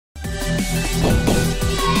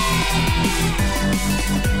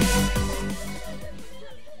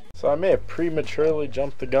So I may have prematurely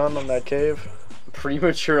jumped the gun on that cave.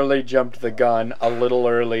 Prematurely jumped the gun a little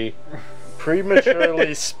early.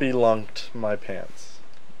 Prematurely spelunked my pants.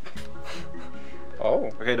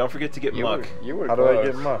 Oh. Okay, don't forget to get muck. You were How do I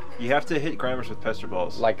get muck? You have to hit Grammars with pester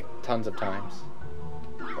balls. Like tons of times.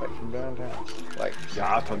 Like from downtown. Like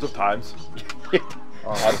yeah, tons of times.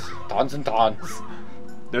 tons and tons.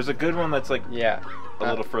 There's a good one that's like a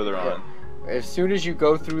little further on. As soon as you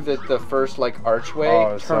go through the first like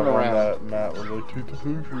archway, turn around. That Matt was like,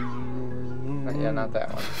 Yeah, not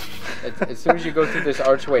that one. As soon as you go through this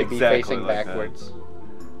archway, be facing like backwards.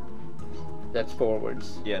 That's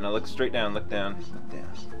forwards. Yeah, now look straight down, look down, look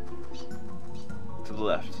down. To the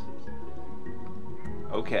left.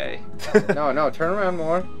 Okay. No, turn around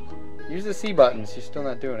more. Use the C buttons. You're still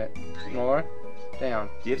not doing it. More. Down.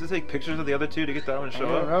 Do you have to take pictures of the other two to get that one to show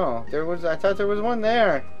up? No, I thought there was one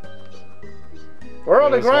there. Where are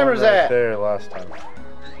all the Grimers at? There last time.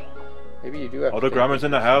 Maybe you do have all the Grimers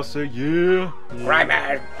in the house, so yeah.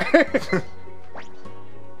 Grimer!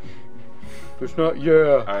 It's not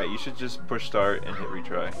Alright, you should just push start and hit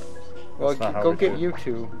retry. Well, go get you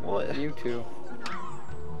two. What? You two.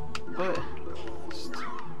 But...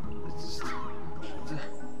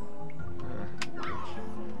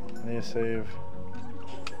 I need to save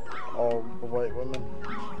all the white women.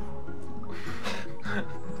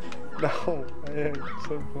 No, I am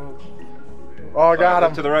so close. Oh, I got him.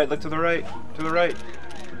 Look to the right, look to the right, to the right.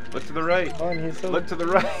 Look to the right. Oh, and he's so look to the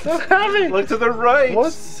right. So heavy. Look to the right.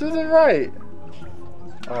 What's to the right?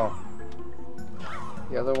 Oh.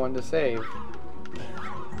 The other one to save.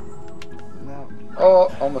 No.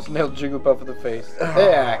 Oh, almost nailed Jigglypuff in the face.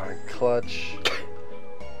 Yeah. Oh, clutch.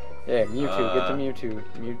 Yeah, Mewtwo. Get the Mewtwo.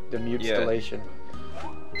 The Mutstallation.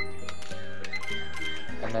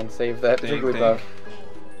 And then save that Jigglypuff.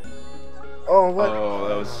 Oh, what? Oh,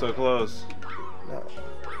 that was so close. No.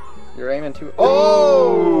 You're aiming too.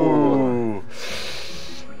 Oh!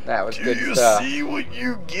 That was good stuff. Do you see what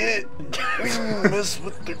you get when you mess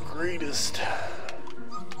with the greatest?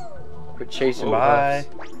 Quit chasing Bye.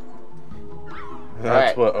 That's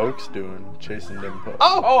right. what Oak's doing, chasing them pups.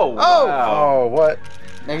 Oh! Oh! Wow. Oh, what?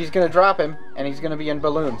 Now he's gonna drop him, and he's gonna be in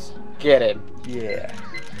balloons. Get him. Yeah.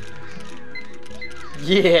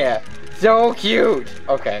 Yeah. So cute.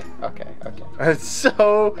 Okay. It's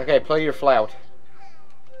so Okay, play your flout.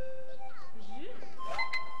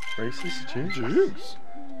 racist changes.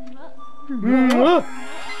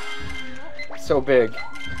 So big.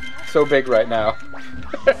 So big right now.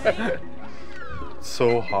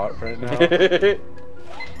 So hot right now.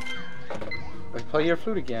 Play your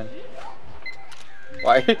flute again.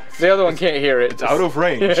 Why? The other one can't hear it. It's out of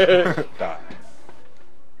range.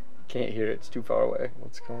 Can't hear it. It's too far away.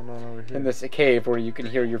 What's going on over here? In this cave where you can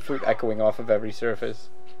hear your flute echoing off of every surface.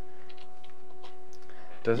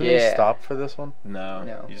 Doesn't he stop for this one? No.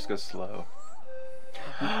 You just go slow.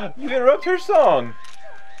 You interrupt her song.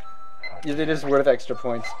 Yeah, it is worth extra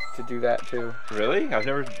points to do that too. Really? I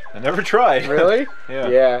never tried. Really? Yeah.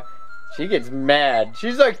 Yeah. She gets mad.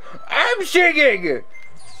 She's like, I'm singing!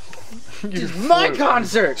 It's my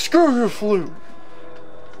concert! Screw your flute!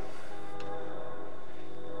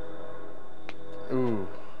 Ooh.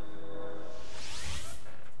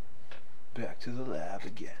 Back to the lab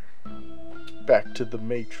again. Back to the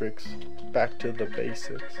Matrix. Back to the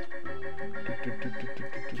basics.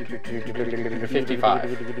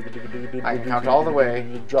 55. I can count all the way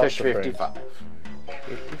to 55.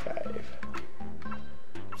 55.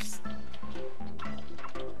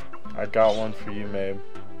 I got one for you, Mabe.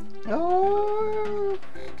 Oh,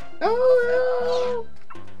 no.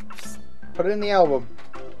 Put it in the album.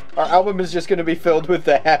 Our album is just going to be filled with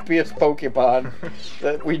the happiest Pokemon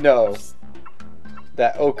that we know.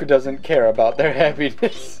 That Oak doesn't care about their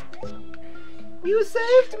happiness. You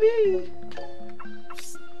saved me!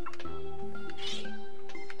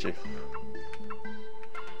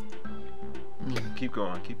 Keep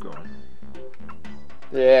going, keep going.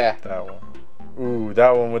 Yeah. That one. Ooh,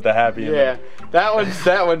 that one with the happy. Yeah, that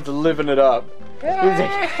one's living it up.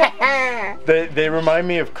 They remind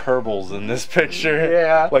me of Kerbals in this picture.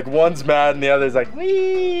 Yeah. Like one's mad and the other's like,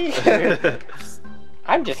 wee.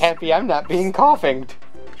 I'm just happy I'm not being coughing.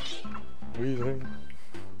 Wheezing.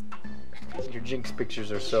 Your Jinx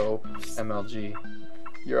pictures are so MLG.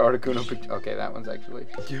 Your Articuno picture. Okay, that one's actually.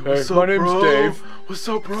 Yeah, Hey, my name's Dave. What's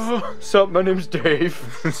up, bro? Sup, my name's Dave.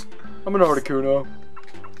 I'm an Articuno.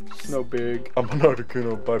 It's no big. I'm an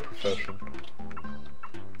Articuno by profession.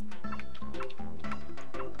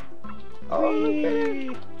 Oh, okay.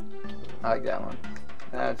 I like that one.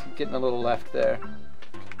 It's getting a little left there.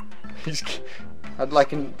 He's I'd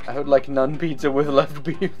like none pizza with left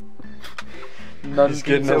beef. None He's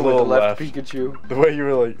getting pizza a little with left left. Pikachu. the way you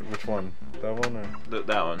were like, which one? That one or?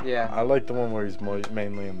 That one. Yeah. I like the one where he's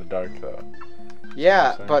mainly in the dark though.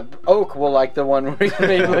 Yeah, but Oak will like the one where he's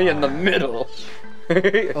mainly in the middle.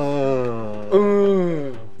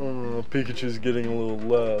 Pikachu's getting a little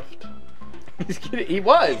left. He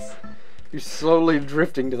was. He's slowly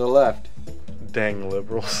drifting to the left. Dang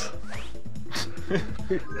liberals.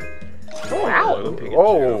 Wow.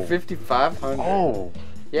 Oh. 5,500. Oh.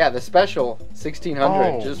 Yeah, the special 1,600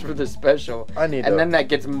 Oh. just for the special. I need. And then that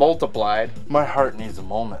gets multiplied. My heart needs a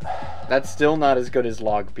moment. That's still not as good as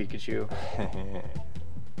Log Pikachu.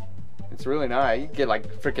 It's really not. You get like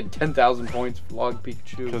freaking 10,000 points for Log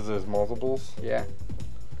Pikachu. Because there's multiples. Yeah.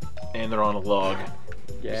 And they're on a log.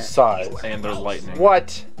 Yeah. Size. And there's lightning.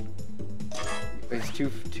 What? It's too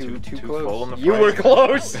close. full in the You frame. were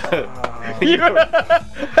close.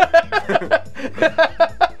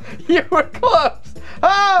 You were close.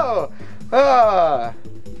 Oh. Ah.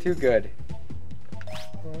 Too good.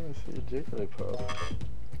 Let me see Jigglypuff.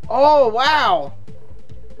 Oh wow.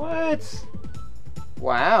 What?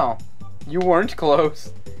 Wow. You weren't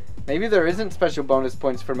close. Maybe there isn't special bonus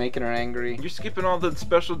points for making her angry. You're skipping all the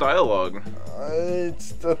special dialogue.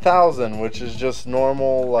 It's 1,000, which is just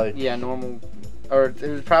normal, like. Yeah, normal. Or it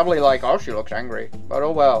was probably like, oh, she looks angry. But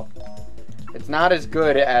oh well. It's not as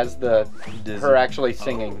good as her actually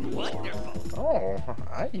singing. Oh,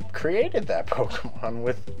 I created that Pokemon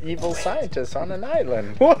with evil scientists on an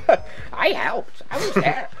island. What? I helped. I was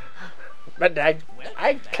there. But I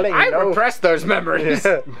claim I no. repressed those memories.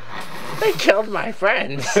 They killed my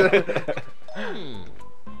friends.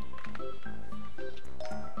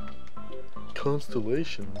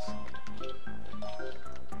 Constellations.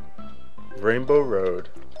 Rainbow Road.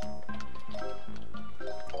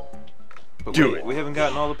 But Do wait, it. we haven't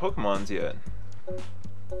gotten all the Pokemons yet.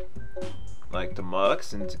 Like the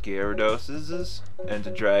Mucks and the Gyarados and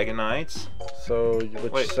the Dragonites. So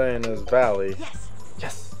what Wait. you're saying is Valley.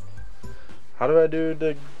 Yes. How do I do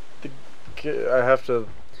the I have to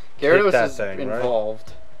hit Gyarados that is thing,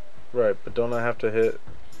 involved. right, but don't I have to hit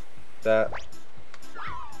that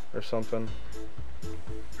or something?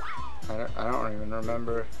 I don't even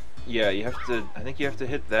remember. Yeah, you have to. I think you have to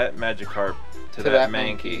hit that Magikarp to that that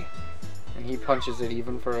Mankey. Mankey. And he punches it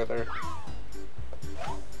even further.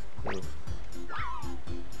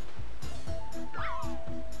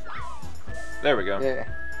 There we go. Yeah.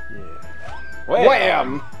 Yeah.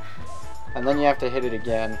 Wham! And then you have to hit it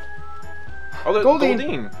again. Oh, the Goldeen.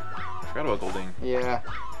 Goldeen. I forgot about Goldeen. Yeah.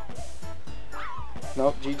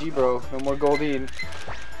 Nope, GG bro. No more Goldeen.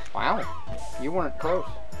 Wow. You weren't close.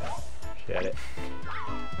 Get it.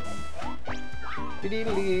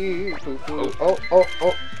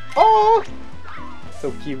 Oh!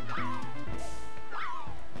 So cute.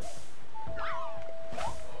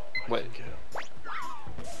 Wait.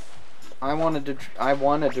 I wanted a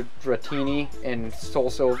Dratini in Soul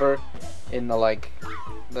Silver in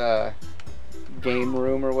the game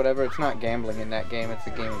room or whatever. It's not gambling in that game, it's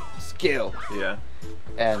a game of skill. Yeah.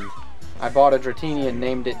 And I bought a Dratini and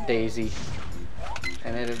named it Daisy.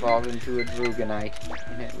 And it evolved into a Drugonite.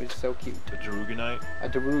 And it was so cute. The Drugonite. A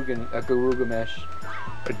Garugamesh.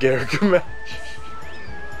 A Gargamesh.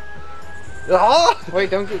 Ah! Wait,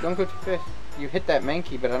 don't go too fast. You hit that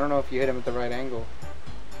Mankey, but I don't know if you hit him at the right angle.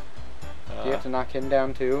 Do you have to knock him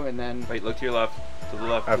down too, and then... Wait, look to your left. To the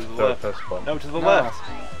left. I To have to the throw a left. fist bump. No, to the No. left.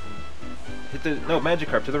 Hit the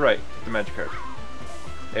Magikarp to the right. Hit the Magikarp.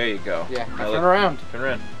 There you go. Yeah, Now turn look- around. Turn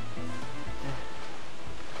around.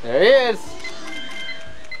 There he is!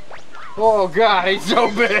 Oh god, he's so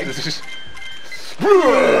big!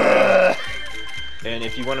 And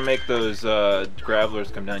if you want to make those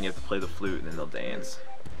Gravelers come down, you have to play the flute, and then they'll dance.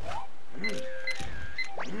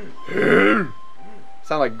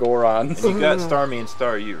 Sound like Gorons. And you got Starmie and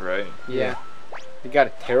Staryu, right? Yeah. You got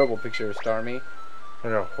a terrible picture of Starmie. I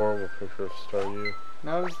got a horrible picture of Staryu.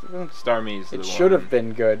 No, Starmie's the it one. should have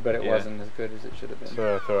been good, but it Yeah. wasn't as good as it should have been.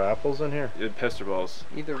 So I throw apples in here? Pester balls.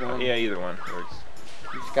 Either one. Yeah, either one works.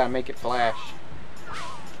 You just gotta make it flash.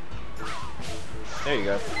 There you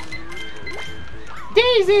go.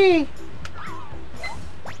 Daisy!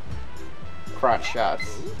 Crotch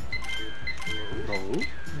shots.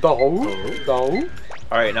 No.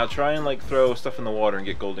 Alright, now try and throw stuff in the water and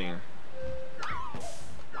get Goldeen.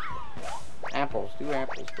 Apples. Do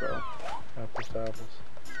apples, bro. Apples to apples.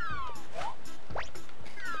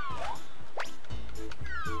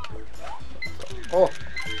 Oh.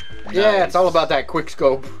 Yeah, it's all about that quick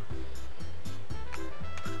scope.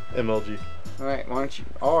 MLG. Alright, why don't you...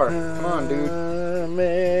 R. Come on, dude.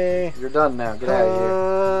 Me. You're done now. Get out of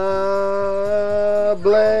here.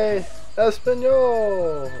 Hable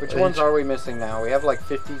Espanol. Which ones are we missing now? We have like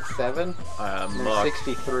 57 and Muck.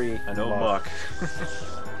 63. I know Muck.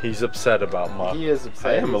 He's upset about Muck. He is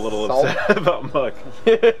upset. I am a little upset about Muck.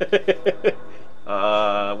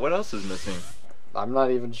 What else is missing? I'm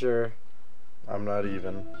not even sure. I'm not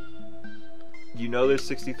even. You know there's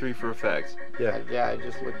 63 for a fact. Yeah. Yeah, I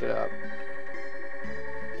just looked it up.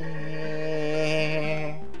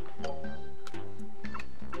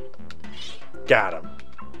 Got him.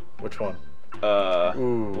 Which one?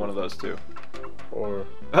 Ooh. One of those two. Or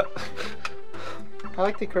I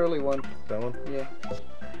like the curly one. that one? Yeah.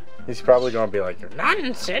 He's probably gonna be like, you're not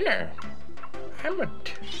in center. I'm a.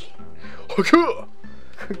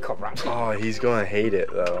 Oh, he's gonna hate it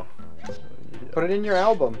though. Put it in your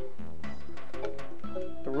album.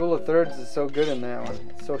 The rule of thirds is so good in that one.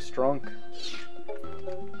 It's so strong.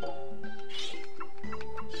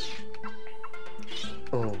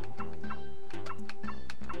 Oh.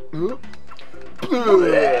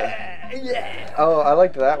 Oh, I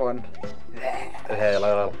liked that one.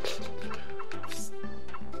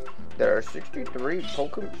 There are 63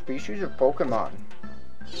 species of Pokemon.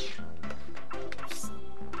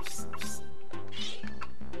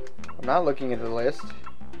 I'm not looking at the list.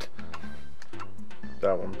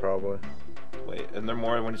 That one probably. Wait, and there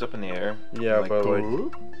more when he's up in the air? Yeah, Like, but like,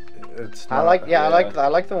 boo? it's. I Not, like, yeah, yeah. I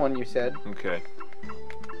like the one you said. Okay.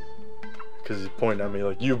 Because he's pointing at me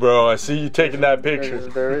like, you bro, I see you taking that picture.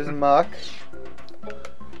 There is Muck.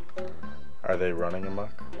 Are they running amok?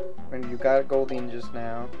 When you got Goldeen just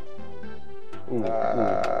now. Ooh,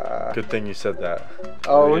 ooh. Good thing you said that.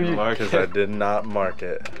 Oh, We didn't mark Because it. I did not mark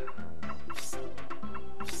it.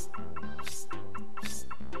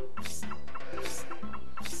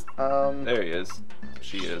 There he is.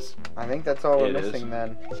 She is. I think that's all we're It is. missing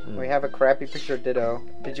then. We have a crappy picture of Ditto.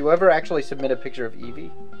 Did you ever actually submit a picture of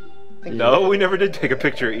Eevee? I think No, you we never did take a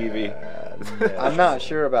picture of Eevee. did. I'm not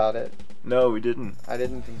sure about it. No, we didn't. I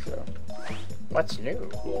didn't think so. What's new?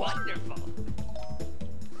 Wonderful.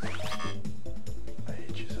 I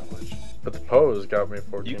hate you so much. But the pose got me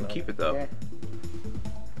 14. You can keep it though. Yeah.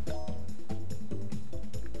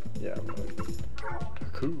 Yeah.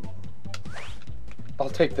 Cool. I'll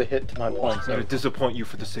take the hit to my points. I'm gonna disappoint you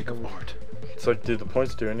for the sake of art. It's like, do the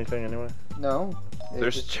points do anything anyway? No. it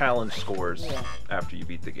There's just- challenge scores Yeah. after you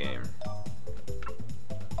beat the game.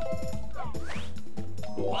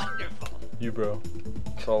 Wonderful. You, bro.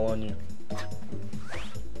 It's all on you.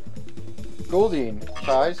 Goldeen,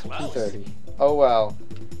 size 230. Oh wow.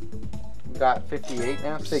 We got 58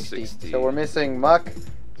 now? 60. 60. So we're missing Muck,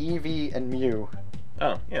 Eevee, and Mew.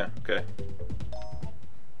 Oh, yeah, okay.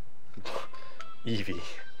 Eevee.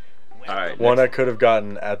 Alright, One I next, could have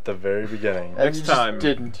gotten at the very beginning. And Next you just time.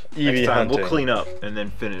 didn't. Eevee next time hunting. we'll clean up and then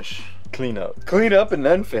finish. Clean up. Clean up and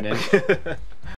then finish.